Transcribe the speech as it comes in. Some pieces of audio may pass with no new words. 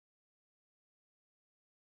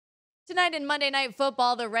Tonight in Monday Night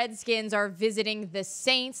Football, the Redskins are visiting the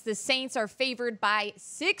Saints. The Saints are favored by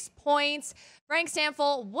 6 points. Frank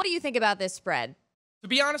Stanfill, what do you think about this spread? To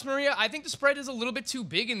be honest, Maria, I think the spread is a little bit too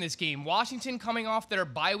big in this game. Washington coming off their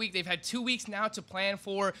bye week. They've had 2 weeks now to plan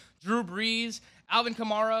for Drew Brees, Alvin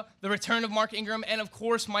Kamara, the return of Mark Ingram, and of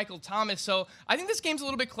course, Michael Thomas. So I think this game's a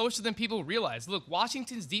little bit closer than people realize. Look,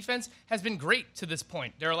 Washington's defense has been great to this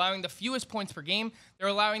point. They're allowing the fewest points per game. They're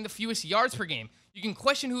allowing the fewest yards per game. You can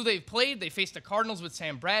question who they've played. They faced the Cardinals with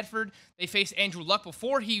Sam Bradford. They faced Andrew Luck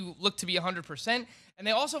before he looked to be 100%. And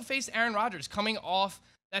they also faced Aaron Rodgers coming off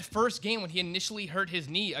that first game when he initially hurt his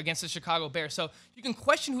knee against the Chicago Bears. So you can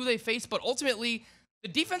question who they faced, but ultimately the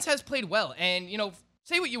defense has played well. And, you know,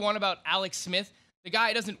 say what you want about Alex Smith. The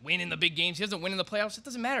guy doesn't win in the big games. He doesn't win in the playoffs. It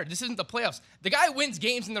doesn't matter. This isn't the playoffs. The guy wins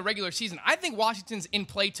games in the regular season. I think Washington's in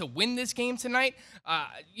play to win this game tonight.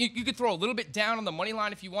 You could throw a little bit down on the money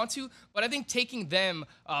line if you want to, but I think taking them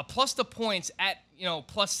plus the points at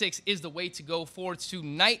 +6 is the way to go for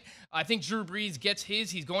tonight. I think Drew Brees gets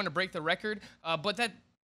his. He's going to break the record, but that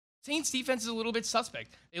Saints defense is a little bit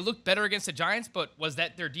suspect. They looked better against the Giants, but was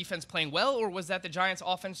that their defense playing well, or was that the Giants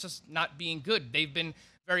offense just not being good? They've been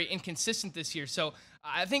very inconsistent this year. So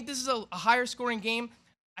I think this is a higher scoring game.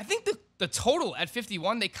 I think the total at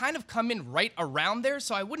 51, they kind of come in right around there,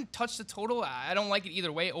 so I wouldn't touch the total. I don't like it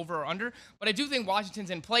either way, over or under, but I do think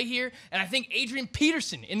Washington's in play here, and I think Adrian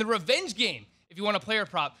Peterson in the revenge game, if you want a player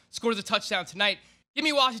prop, scores a touchdown tonight. Give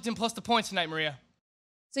me Washington plus the points tonight, Maria.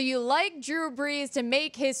 So you like Drew Brees to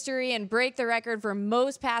make history and break the record for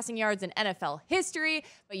most passing yards in NFL history,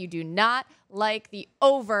 but you do not like the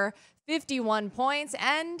over 51 points.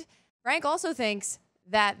 And Frank also thinks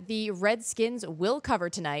that the Redskins will cover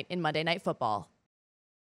tonight in Monday Night Football.